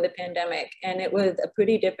before the pandemic, and it was a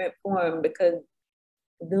pretty different form because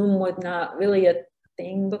Zoom was not really a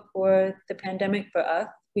thing before the pandemic for us.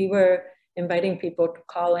 We were inviting people to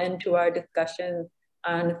call into our discussions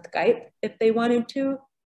on Skype if they wanted to.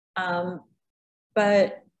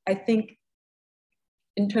 But I think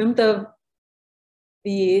in terms of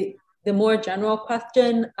the more general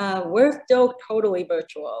question, we're still totally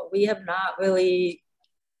virtual. We have not really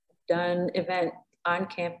done events on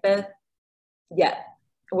campus yet.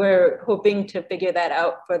 We're hoping to figure that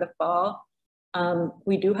out for the fall.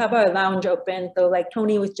 We do have our lounge open. So like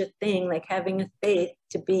Toni was just saying, like having a space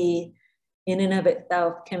to be in and of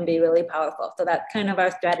itself can be really powerful. So that's kind of our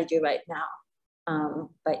strategy right now.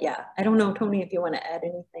 But yeah, I don't know, Toni, if you want to add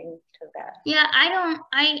anything to that. Yeah,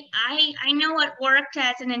 I know it worked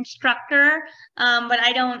as an instructor, but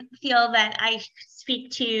I don't feel that I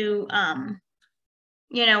speak to,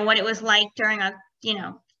 you know, what it was like during a, you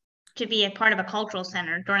know, to be a part of a cultural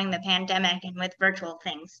center during the pandemic and with virtual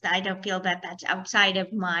things. I don't feel that that's outside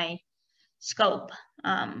of my scope.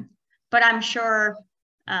 But I'm sure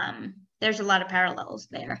there's a lot of parallels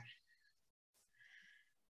there.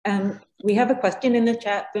 We have a question in the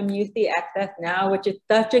chat from UC Access Now, which is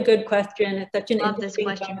such a good question. It's such an interesting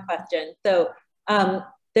question. So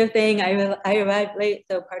they're saying, I arrived late,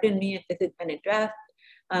 so pardon me if this has been addressed,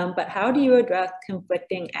 but how do you address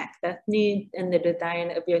conflicting access needs in the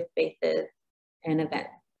design of your spaces and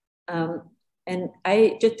events? And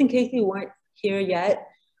just in case you weren't here yet,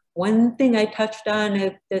 one thing I touched on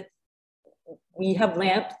is that we have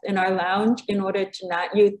lamps in our lounge in order to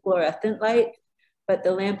not use fluorescent light, but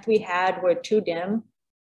the lamps we had were too dim.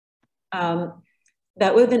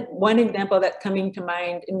 That wasn't one example that's coming to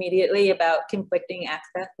mind immediately about conflicting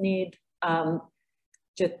access needs. And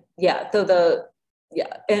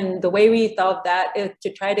the way we solved that is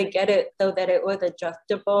to try to get it so that it was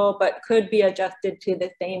adjustable, but could be adjusted to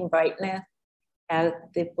the same brightness as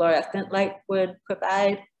the fluorescent light would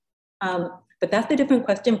provide. But that's a different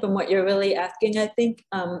question from what you're really asking, I think.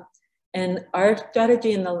 And our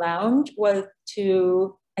strategy in the lounge was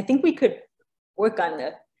I think we could work on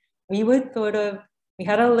this. We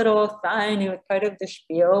had a little sign, it was part of the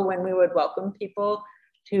spiel when we would welcome people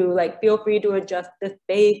to like, feel free to adjust the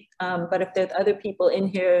space. But if there's other people in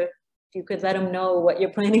here, you could let them know what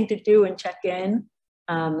you're planning to do and check in.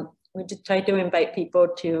 We just tried to invite people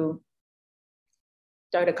to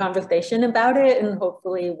start a conversation about it and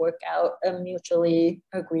hopefully work out a mutually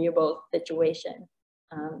agreeable situation.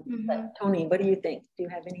 But Toni, what do you think? Do you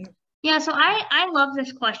have any? Yeah, so I love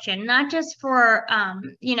this question, not just for,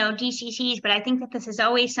 you know, DCCs, but I think that this is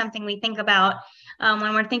always something we think about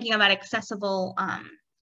when we're thinking about accessible,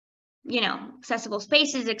 you know, accessible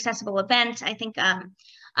spaces, accessible events. I think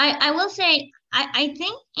I will say, I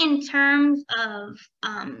think in terms of,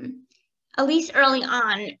 at least early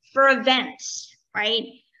on for events, right?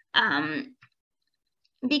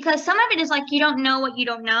 Because some of it is like, you don't know what you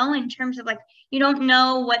don't know in terms of like, you don't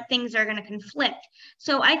know what things are going to conflict.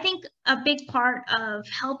 So I think a big part of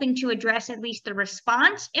helping to address at least the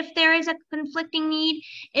response, if there is a conflicting need,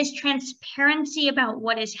 is transparency about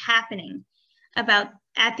what is happening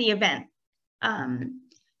at the event. And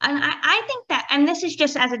I think that, and this is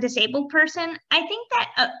just as a disabled person, I think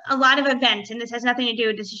that a lot of events, and this has nothing to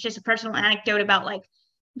do, this is just a personal anecdote about like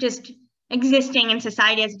just existing in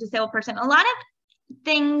society as a disabled person, a lot of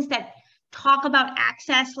things that talk about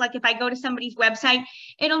access, like if I go to somebody's website,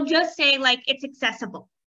 it'll just say like it's accessible,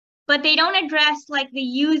 but they don't address like the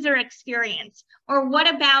user experience or what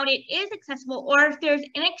about it is accessible, or if there's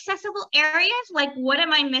inaccessible areas, like what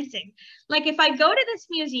am I missing? Like if I go to this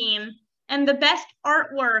museum and the best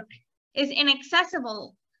artwork is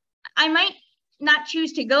inaccessible, I might not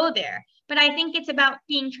choose to go there, but I think it's about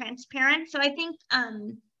being transparent. So I think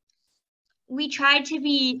we tried to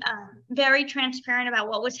be very transparent about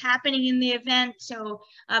what was happening in the event, so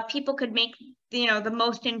people could make, you know, the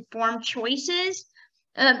most informed choices.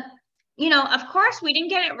 You know, of course, we didn't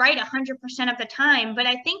get it right 100% of the time, but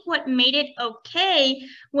I think what made it okay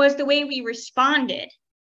was the way we responded.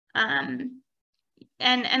 And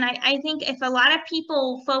I think if a lot of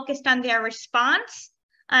people focused on their response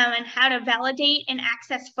and how to validate and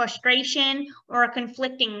access frustration or a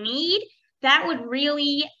conflicting need, that would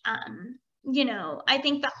really you know, I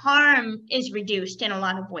think the harm is reduced in a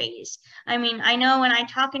lot of ways. I mean, I know when I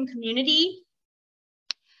talk in community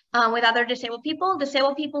with other disabled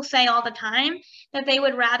people say all the time that they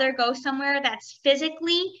would rather go somewhere that's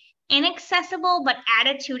physically inaccessible but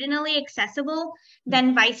attitudinally accessible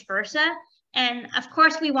than vice versa. And of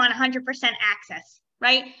course, we want 100% access,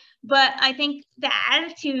 right? But I think the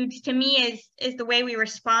attitudes, to me, is the way we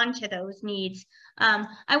respond to those needs.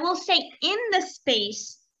 I will say, in the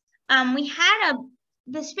space,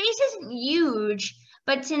 the space isn't huge,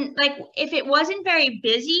 but like if it wasn't very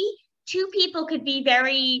busy, 2 people could be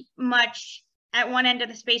very much at one end of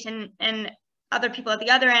the space and other people at the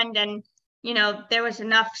other end, and you know, there was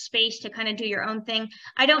enough space to kind of do your own thing.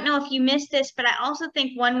 I don't know if you missed this, but I also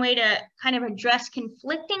think one way to kind of address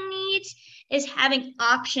conflicting needs is having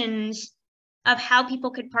options of how people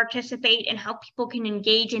could participate and how people can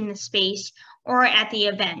engage in the space or at the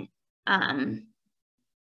event.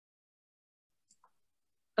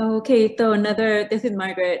 Okay, so this is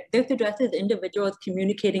Margaret. This addresses individuals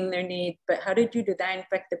communicating their needs, but how did you design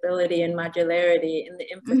flexibility and modularity in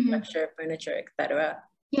the infrastructure, furniture, et cetera?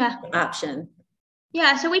 Yeah. Option.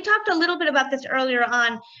 Yeah, so we talked a little bit about this earlier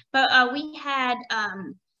on, but we had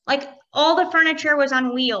like all the furniture was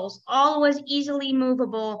on wheels, all was easily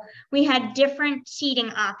movable. We had different seating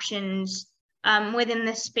options within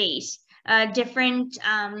the space, different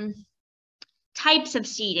types of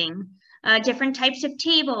seating, different types of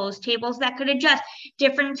tables that could adjust,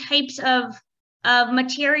 different types of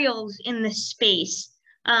materials in the space.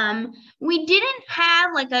 We didn't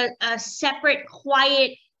have like a separate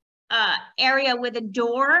quiet area with a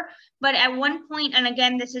door, but at one point, and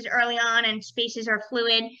again, this is early on and spaces are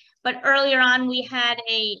fluid, but earlier on we had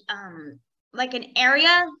a like an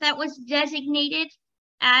area that was designated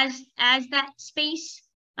as that space.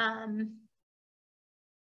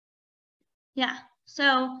 Yeah,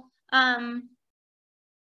 so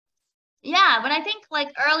yeah, but I think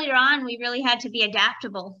like earlier on we really had to be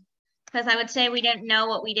adaptable, because I would say we didn't know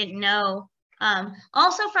what we didn't know.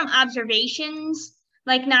 Also from observations,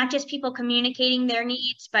 like not just people communicating their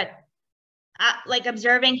needs, but like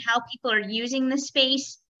observing how people are using the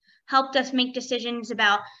space helped us make decisions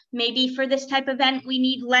about maybe for this type of event, we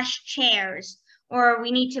need less chairs, or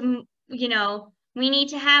we need to, you know, we need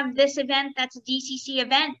to have this event that's a DCC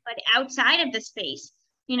event, but outside of the space,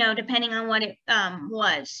 you know, depending on what it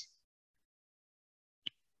was.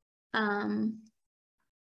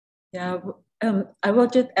 Yeah. I will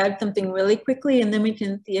just add something really quickly, and then we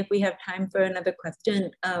can see if we have time for another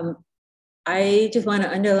question. I just want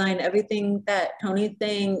to underline everything that Toni's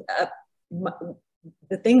saying.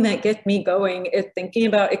 The thing that gets me going is thinking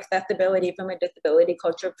about accessibility from a disability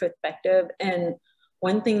culture perspective. And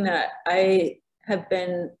one thing that I have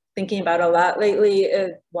been thinking about a lot lately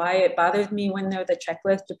is why it bothers me when there's a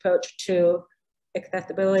checklist approach to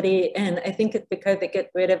accessibility. And I think it's because it gets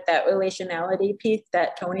rid of that relationality piece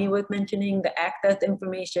that Toni was mentioning, the access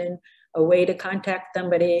information, a way to contact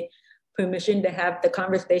somebody, permission to have the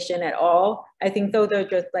conversation at all. I think those are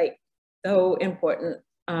just like so important.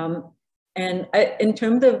 And in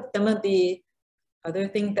terms of some of the other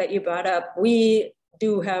things that you brought up, we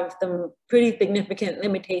do have some pretty significant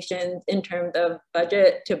limitations in terms of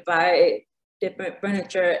budget to buy different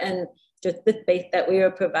furniture and just the space that we were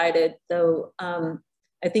provided. So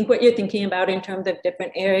I think what you're thinking about in terms of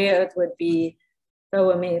different areas would be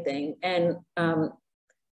so amazing. And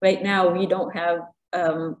right now we don't have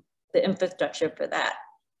the infrastructure for that,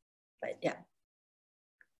 but yeah.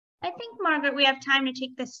 I think, Margaret, we have time to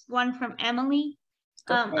take this one from Emily.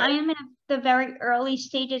 I am in the very early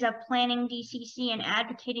stages of planning DCC and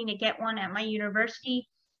advocating to get one at my university.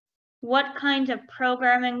 What kinds of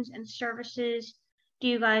programming and services do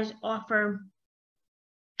you guys offer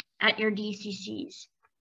at your DCCs?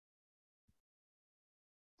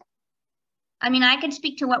 I mean, I can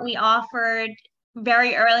speak to what we offered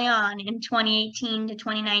very early on in 2018 to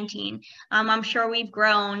 2019. I'm sure we've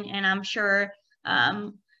grown, and I'm sure,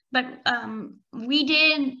 but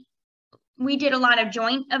we did a lot of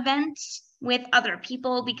joint events with other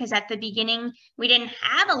people, because at the beginning we didn't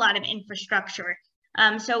have a lot of infrastructure.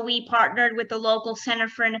 So we partnered with the local Center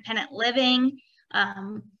for Independent Living,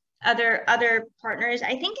 other partners.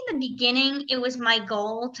 I think in the beginning it was my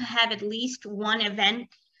goal to have at least one event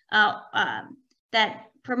that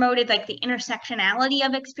promoted like the intersectionality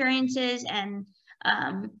of experiences, and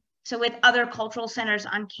so with other cultural centers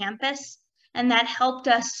on campus, and that helped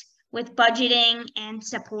us with budgeting and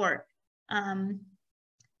support.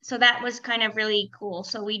 So that was kind of really cool.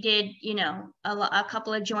 So we did, you know, a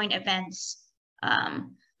couple of joint events.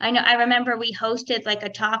 I remember we hosted like a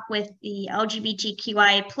talk with the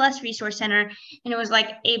LGBTQIA plus resource center, and it was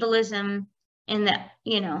like ableism in the,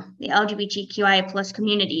 the LGBTQIA plus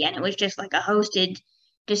community. And it was just like a hosted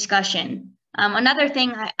discussion. Another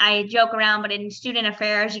thing I joke around, but in student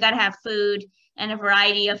affairs, you got to have food and a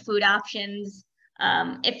variety of food options.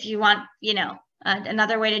 If you want,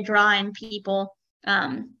 another way to draw in people.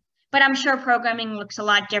 But I'm sure programming looks a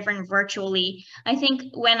lot different virtually. I think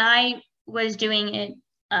when I was doing it,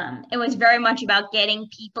 it was very much about getting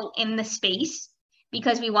people in the space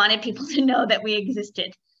because we wanted people to know that we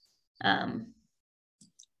existed.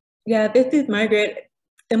 Yeah, this is Margaret.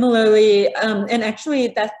 Similarly, and actually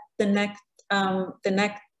that's the next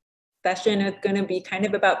session is going to be kind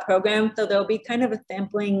of about programs. So there'll be kind of a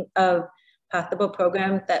sampling of possible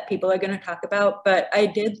programs that people are going to talk about. But I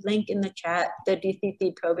did link in the chat the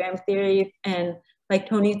DCC program series. And like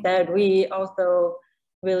Toni said, we also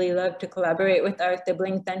really love to collaborate with our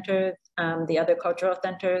sibling centers, the other cultural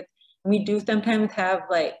centers. We do sometimes have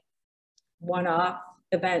like one-off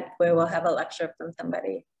events where we'll have a lecture from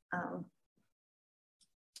somebody.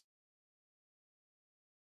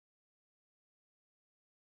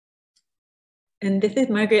 And this is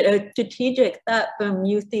Margaret, a strategic thought from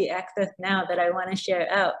UC Access Now that I want to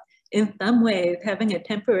share out. In some ways, having a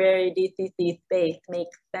temporary DCC space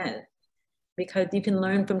makes sense because you can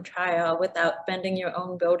learn from trial without spending your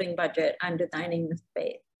own building budget on designing the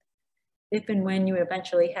space. If and when you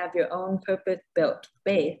eventually have your own purpose-built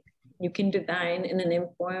space, you can design in an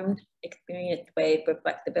informed, experienced way for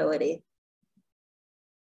flexibility.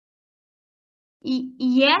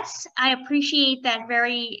 Yes, I appreciate that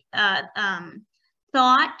very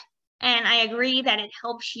thought, and I agree that it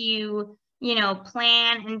helps you,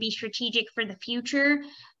 plan and be strategic for the future.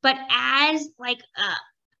 But as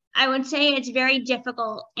I would say it's very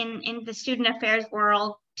difficult in the student affairs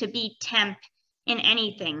world to be temp in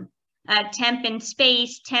anything, temp in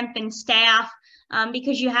space, temp in staff,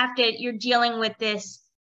 because you're dealing with this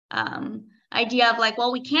idea of like,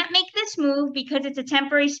 well, we can't make this move because it's a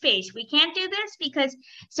temporary space. We can't do this because,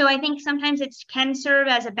 so I think sometimes it can serve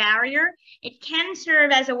as a barrier. It can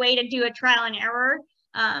serve as a way to do a trial and error.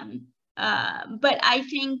 But I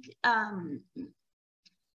think,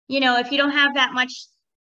 if you don't have that much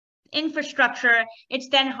infrastructure, it's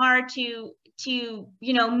then hard to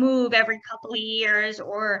move every couple of years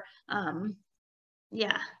or,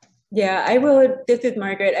 yeah. Yeah, this is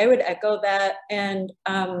Margaret, I would echo that. And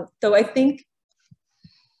so I think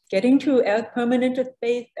getting to as permanent a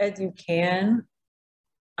space as you can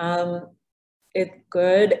is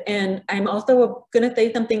good. And I'm also gonna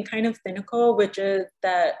say something kind of cynical, which is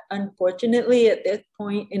that unfortunately at this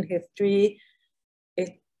point in history,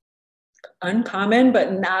 it's uncommon,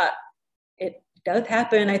 but it does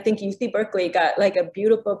happen. I think UC Berkeley got like a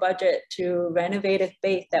beautiful budget to renovate a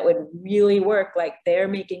space that would really work. Like they're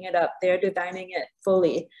making it up, they're designing it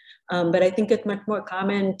fully. But I think it's much more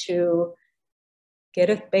common to get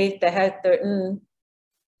a space that has certain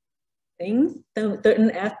things, certain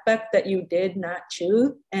aspects that you did not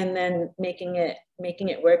choose, and then making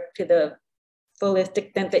it work to the fullest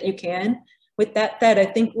extent that you can. With that said, I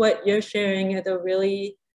think what you're sharing is a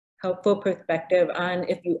really helpful perspective on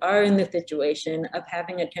if you are in the situation of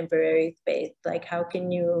having a temporary space, like how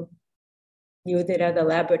can you use it as a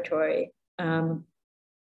laboratory? So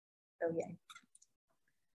yeah,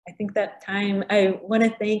 I think that time. I want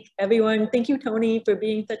to thank everyone. Thank you, Toni, for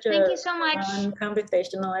being such a Thank you so much. fun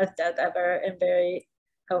conversationalist as ever and very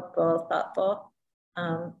helpful, thoughtful.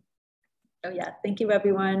 So yeah, thank you,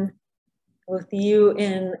 everyone. We'll see you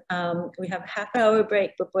in, we have a half-hour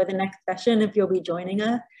break before the next session if you'll be joining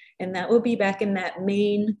us. And that will be back in that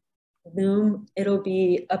main Zoom. It'll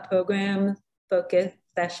be a program-focused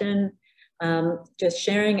session, just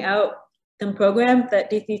sharing out some programs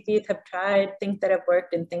that DCCs have tried, things that have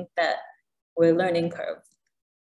worked, and things that were learning curves.